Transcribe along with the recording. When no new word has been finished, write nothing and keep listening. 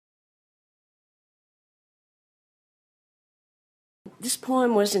This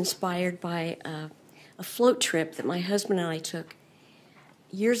poem was inspired by a float trip that my husband and I took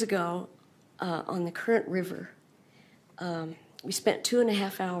years ago on the Current River. We spent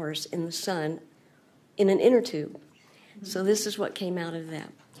 2.5 hours in the sun in an inner tube. So this is what came out of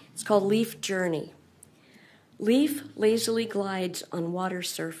that. It's called Leaf Journey. Leaf lazily glides on water's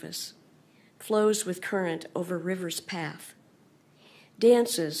surface, flows with current over river's path,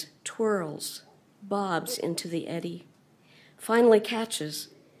 dances, twirls, bobs into the eddy, finally catches,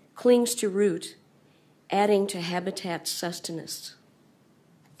 clings to root, adding to habitat's sustenance.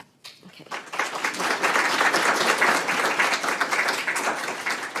 Okay.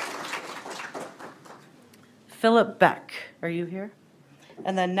 Philip Beck, are you here?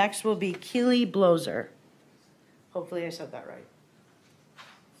 And then next will be Keely Blozer. Hopefully I said that right.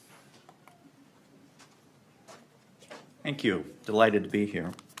 Thank you. Delighted to be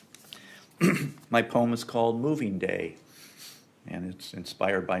here. My poem is called Moving Day, and it's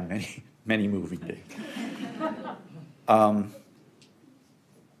inspired by many moving days.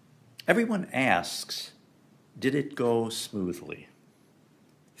 Everyone asks, did it go smoothly?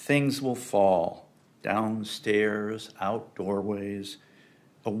 Things will fall downstairs, out doorways,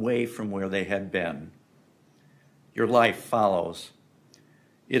 away from where they had been. Your life follows.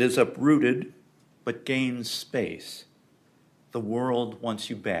 It is uprooted, but gains space. The world wants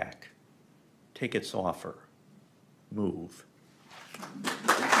you back. Take its offer. Move.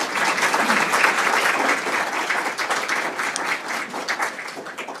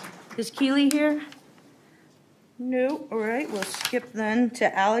 Is Keely here? No. All right, we'll skip then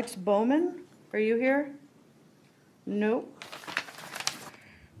to Alex Bowman. Are you here? No.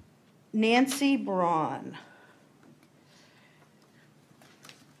 Nancy Braun.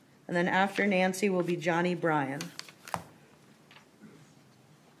 And then after Nancy will be Johnny Bryan.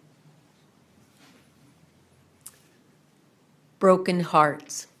 Broken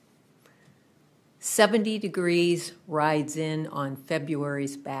Hearts. 70 degrees rides in on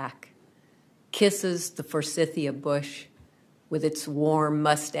February's back, kisses the forsythia bush with its warm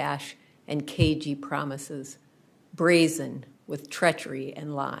mustache and cagey promises, brazen with treachery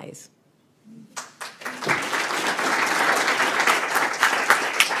and lies.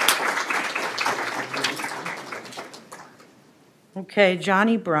 Okay,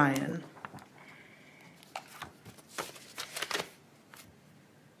 Johnny Bryan.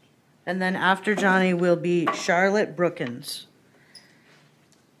 And then after Johnny will be Charlotte Brookins.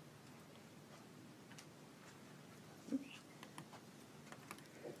 Oh,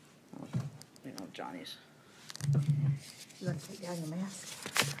 you know, Johnny's. You want to take down your mask?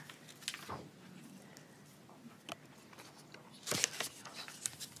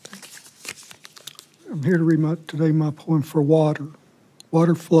 I'm here to read today my poem for water.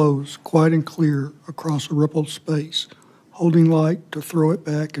 Water flows, quiet and clear, across a rippled space, holding light to throw it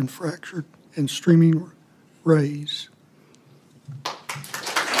back in fractured and streaming rays.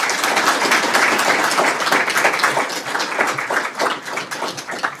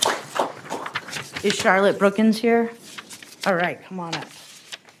 Is Charlotte Brookins here? All right, come on up.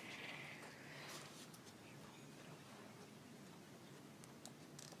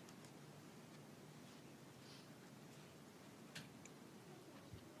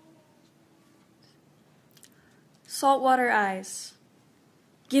 Saltwater eyes,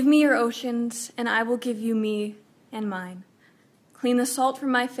 give me your oceans, and I will give you me and mine. Clean the salt from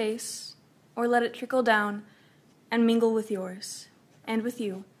my face, or let it trickle down and mingle with yours, and with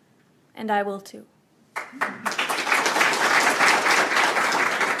you, and I will too.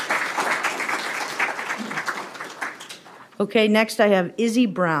 Okay, next I have Izzy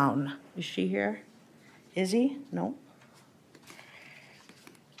Brown. Is she here? Izzy? No.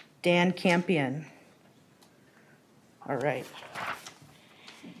 Dan Campion. All right.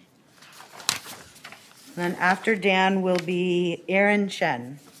 Then after Dan will be Aaron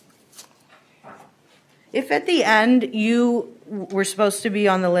Chen. If at the end you were supposed to be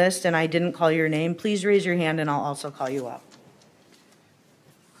on the list and I didn't call your name, please raise your hand and I'll also call you up.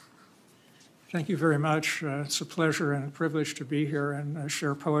 Thank you very much. It's a pleasure and a privilege to be here and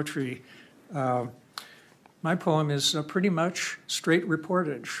share poetry. My poem is pretty much straight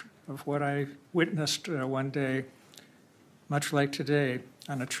reportage of what I witnessed one day, much like today,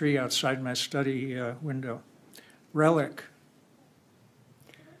 on a tree outside my study window. Relic.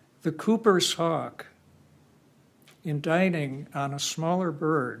 The Cooper's hawk, indicting on a smaller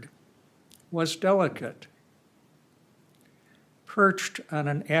bird, was delicate, perched on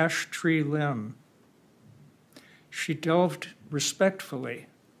an ash tree limb. She delved respectfully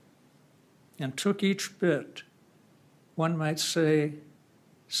and took each bit, one might say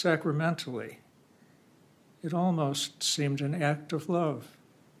sacramentally, It almost seemed an act of love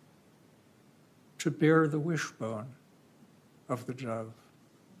to bear the wishbone of the dove.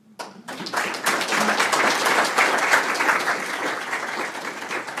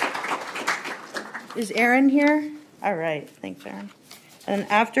 Is Aaron here? All right, thanks, Aaron. And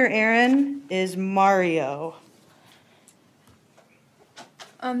after Aaron is Mario.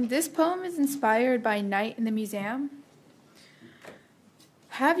 This poem is inspired by Night in the Museum.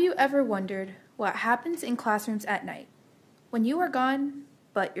 Have you ever wondered what happens in classrooms at night when you are gone,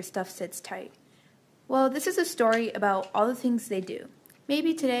 but your stuff sits tight? Well, this is a story about all the things they do.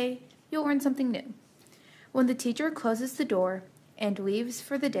 Maybe today you'll learn something new. When the teacher closes the door and leaves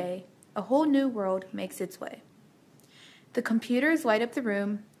for the day, a whole new world makes its way. The computers light up the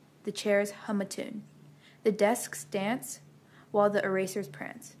room, the chairs hum a tune. The desks dance while the erasers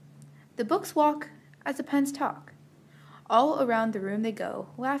prance. The books walk as the pens talk. All around the room they go,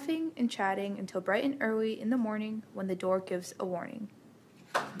 laughing and chatting until bright and early in the morning when the door gives a warning.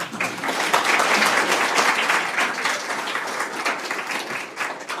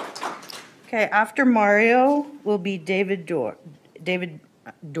 Okay, after Mario will be David Dorr. David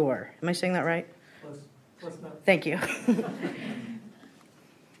Dorr. Am I saying that right? Close enough. Thank you.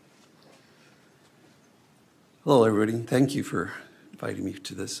 Hello, everybody. Thank you for inviting me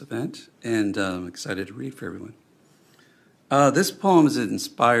to this event, and I'm excited to read for everyone. This poem is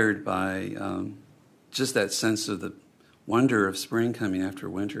inspired by just that sense of the wonder of spring coming after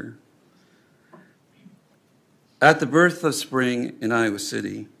winter. At the birth of spring in Iowa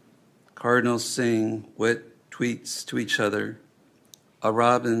City, cardinals sing wet tweets to each other. A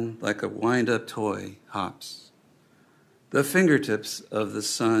robin, like a wind-up toy, hops. The fingertips of the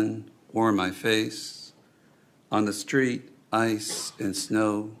sun warm my face. On the street, ice and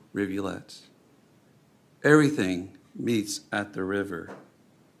snow rivulets. Everything meets at the river,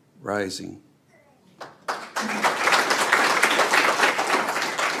 rising.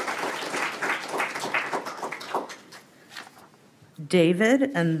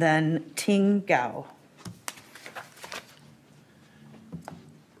 David and then Ting Gao.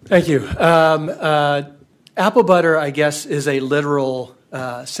 Thank you. Apple butter, I guess, is a literal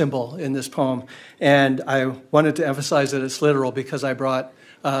symbol in this poem, and I wanted to emphasize that it's literal because I brought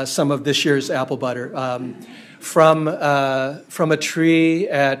some of this year's apple butter from a tree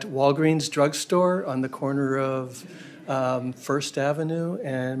at Walgreens drugstore on the corner of First Avenue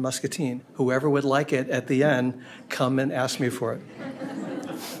and Muscatine. Whoever would like it at the end, come and ask me for it.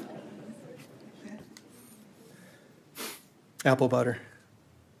 Apple butter.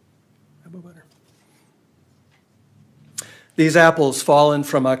 Butter. These apples fallen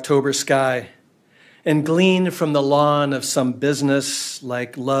from October sky and gleaned from the lawn of some business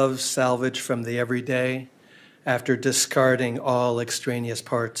like love salvaged from the everyday after discarding all extraneous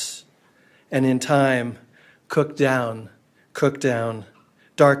parts. And in time, cooked down,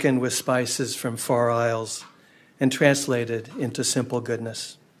 darkened with spices from far isles and translated into simple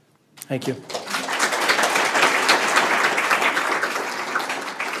goodness. Thank you.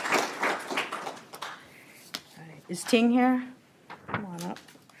 Is Ting here? Come on up.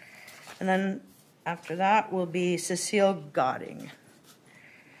 And then after that will be Cecile Godding.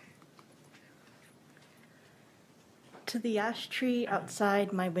 To the ash tree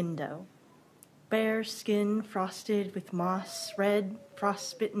outside my window, bare skin frosted with moss, red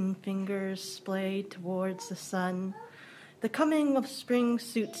frostbitten fingers splayed towards the sun. The coming of spring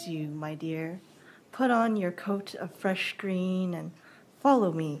suits you, my dear. Put on your coat of fresh green and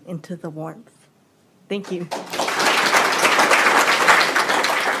follow me into the warmth. Thank you.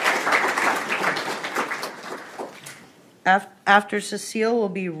 After Cecile will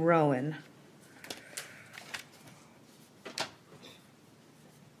be Rowan.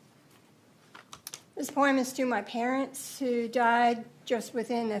 This poem is to my parents who died just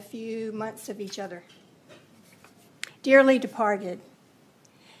within a few months of each other. Dearly departed,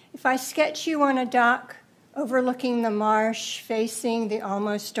 if I sketch you on a dock overlooking the marsh, facing the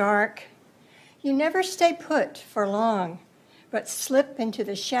almost dark, you never stay put for long, but slip into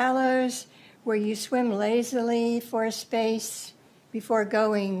the shallows where you swim lazily for a space before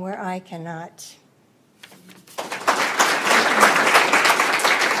going where I cannot.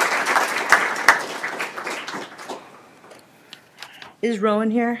 Is Rowan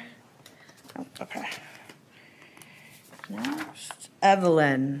here? Oh, okay. Next,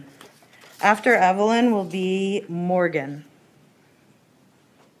 Evelyn. After Evelyn will be Morgan.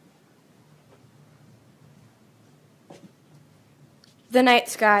 The night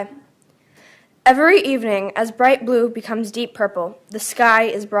sky. Every evening, as bright blue becomes deep purple, the sky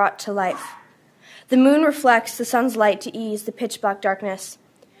is brought to life. The moon reflects the sun's light to ease the pitch-black darkness.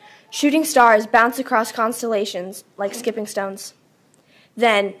 Shooting stars bounce across constellations like skipping stones.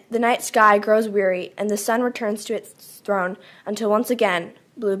 Then the night sky grows weary and the sun returns to its throne until once again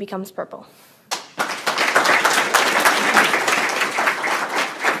blue becomes purple.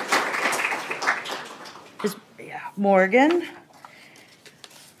 Morgan.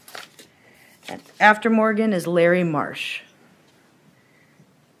 And after Morgan is Larry Marsh.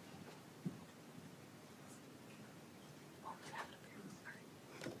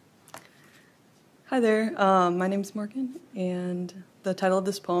 Hi there, my name's Morgan, and the title of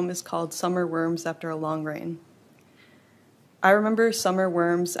this poem is called Summer Worms After a Long Rain. I remember summer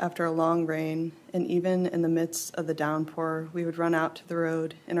worms after a long rain, and even in the midst of the downpour, we would run out to the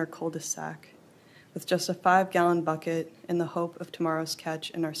road in our cul-de-sac with just a 5-gallon bucket in the hope of tomorrow's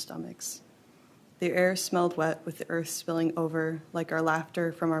catch in our stomachs. The air smelled wet with the earth spilling over like our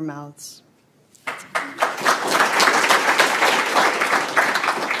laughter from our mouths.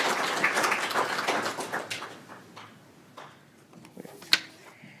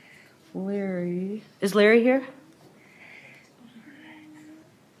 Larry. Is Larry here?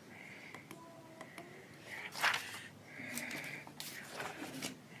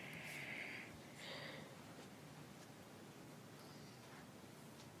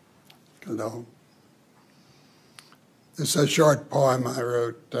 Hello. This is a short poem I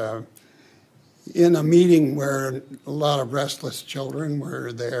wrote in a meeting where a lot of restless children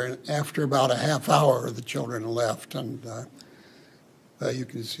were there. After about a half hour, the children left, and you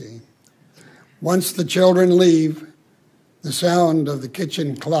can see. Once the children leave, the sound of the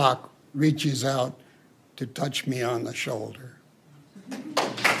kitchen clock reaches out to touch me on the shoulder.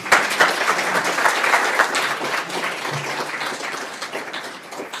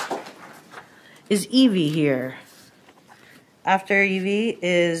 Is Evie here? After Evie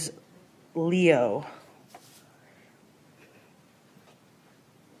is Leo.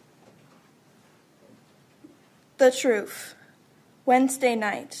 The truth. Wednesday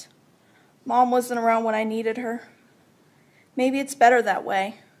night. Mom wasn't around when I needed her. Maybe it's better that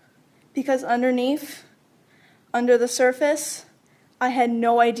way. Because underneath, under the surface, I had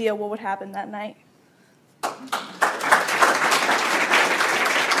no idea what would happen that night.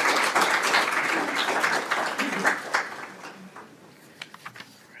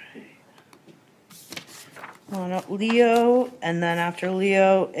 Oh, no, Leo, and then after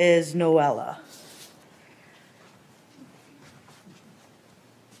Leo is Noella.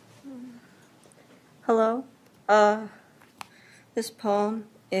 Hello. This poem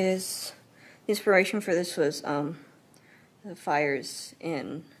is, the inspiration for this was the fires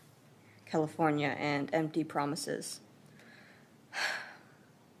in California and empty promises.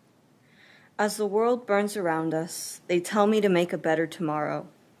 As the world burns around us, they tell me to make a better tomorrow,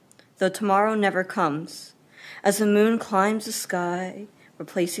 though tomorrow never comes. As the moon climbs the sky,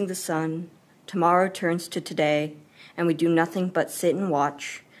 replacing the sun, tomorrow turns to today, and we do nothing but sit and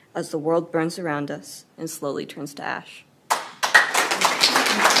watch as the world burns around us and slowly turns to ash.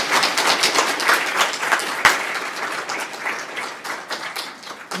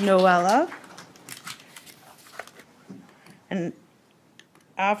 Noella. And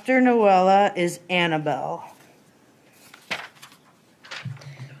after Noella is Annabelle.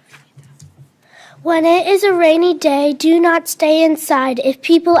 When it is a rainy day, do not stay inside. If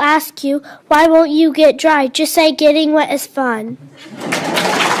people ask you, why won't you get dry? Just say getting wet is fun.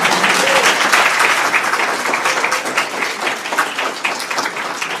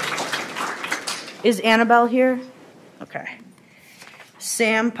 Is Annabelle here? Okay.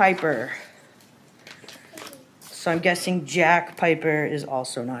 Sam Piper. So I'm guessing Jack Piper is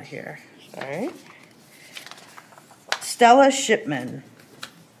also not here. All right. Stella Shipman.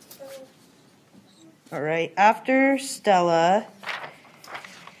 All right. After Stella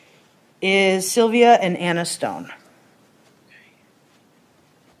is Sylvia and Anna Stone.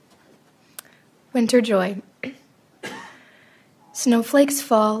 Winter joy. Snowflakes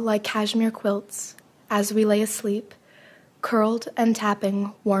fall like cashmere quilts as we lay asleep, curled and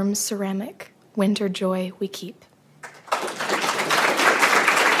tapping warm ceramic. Winter joy we keep.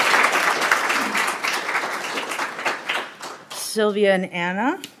 Sylvia and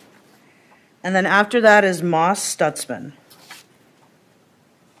Anna. And then after that is Moss Stutzman.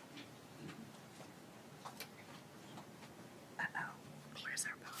 Where's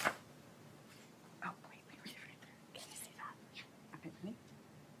our poem? Oh, wait, right there. Can you see that? Okay, ready?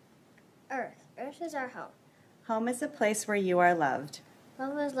 Earth. Earth is our home. Home is a place where you are loved.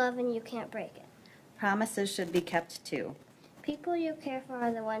 Love is love and you can't break it. Promises should be kept too. People you care for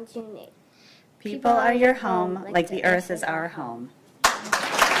are the ones you need. People are your home, like the earth is our home.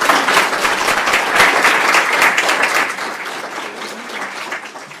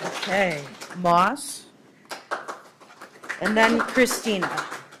 Okay, Moss. And then Christina.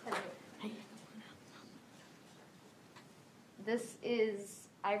 This is,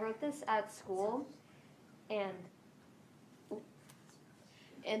 I wrote this at school, and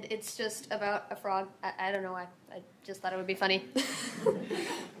it's just about a frog. I don't know why. I just thought it would be funny.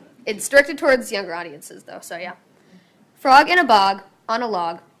 It's directed towards younger audiences, though, so yeah. Frog in a bog, on a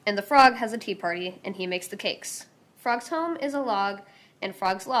log, and the frog has a tea party, and he makes the cakes. Frog's home is a log, and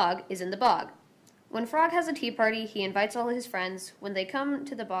Frog's log is in the bog. When Frog has a tea party, he invites all his friends when they come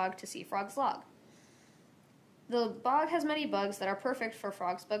to the bog to see Frog's log. The bog has many bugs that are perfect for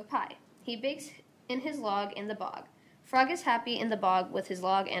Frog's bug pie. He bakes in his log in the bog. Frog is happy in the bog with his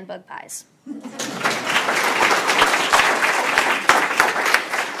log and bug pies.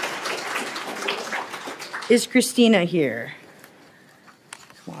 Is Christina here?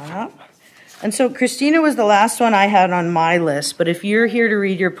 Come on up. And so Christina was the last one I had on my list, but if you're here to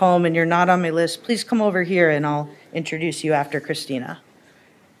read your poem and you're not on my list, please come over here and I'll introduce you after Christina.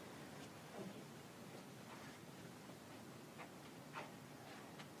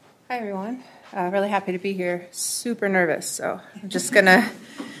 Hi, everyone. Really happy to be here. Super nervous, so I'm just gonna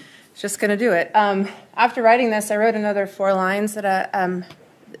do it. After writing this, I wrote another 4 lines that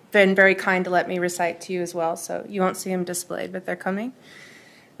been very kind to let me recite to you as well. So you won't see them displayed, but they're coming.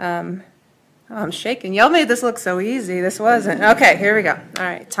 I'm shaking. Y'all made this look so easy. This wasn't. Okay, here we go. All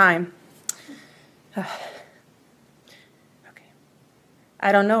right, time. Okay.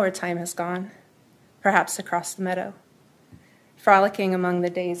 I don't know where time has gone. Perhaps across the meadow, frolicking among the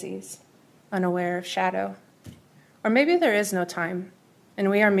daisies, unaware of shadow. Or maybe there is no time, and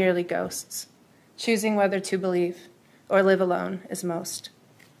we are merely ghosts, choosing whether to believe or live alone is most.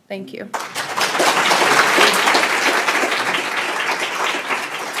 Thank you.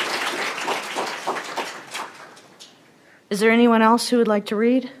 Is there anyone else who would like to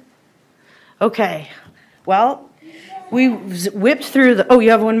read? Okay. Well, we whipped through the... Oh,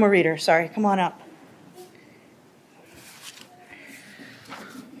 you have one more reader. Sorry. Come on up.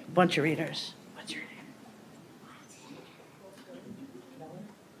 Bunch of readers. What's your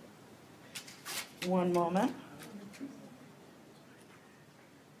name? One moment.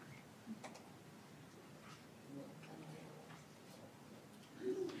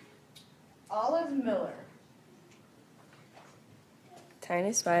 Olive Miller.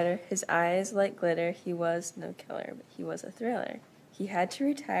 Tiny spider, his eyes like glitter, he was no killer, but he was a thriller. He had to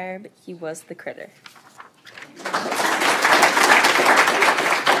retire, but he was the critter.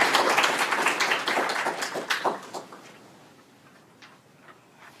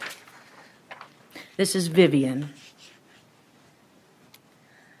 This is Vivian.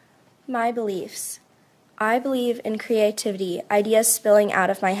 My beliefs. I believe in creativity, ideas spilling out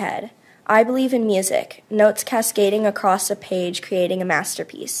of my head. I believe in music, notes cascading across a page, creating a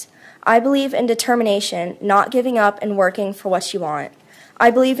masterpiece. I believe in determination, not giving up and working for what you want. I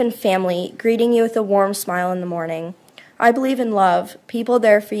believe in family, greeting you with a warm smile in the morning. I believe in love, people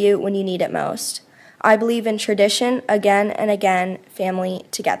there for you when you need it most. I believe in tradition, again and again, family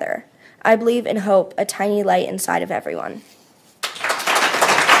together. I believe in hope, a tiny light inside of everyone.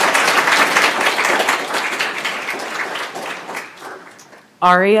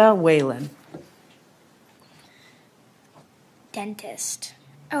 Aria Whalen. Dentist.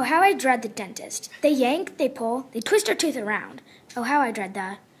 Oh, how I dread the dentist. They yank, they pull, they twist our tooth around. Oh, how I dread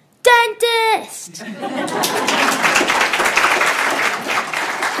the dentist!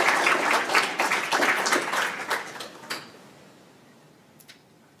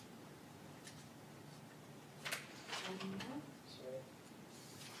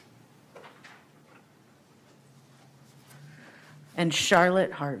 And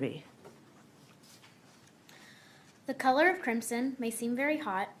Charlotte Harvey. The color of crimson may seem very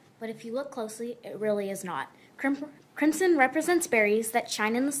hot, but if you look closely, it really is not. Crimson represents berries that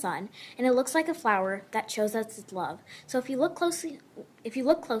shine in the sun, and it looks like a flower that shows us its love. So if you look closely,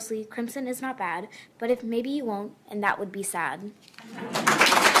 crimson is not bad, but if maybe you won't, and that would be sad.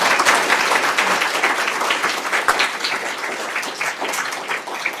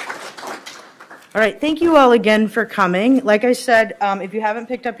 All right, thank you all again for coming. Like I said, if you haven't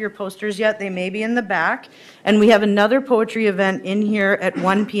picked up your posters yet, they may be in the back. And we have another poetry event in here at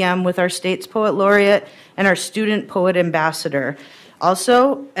 1 p.m. with our state's poet laureate and our student poet ambassador.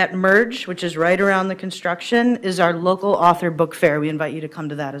 Also, at Merge, which is right around the construction, is our local author book fair. We invite you to come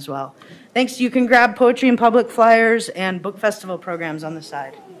to that as well. Thanks. You can grab poetry and public flyers and book festival programs on the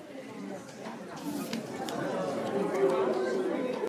side.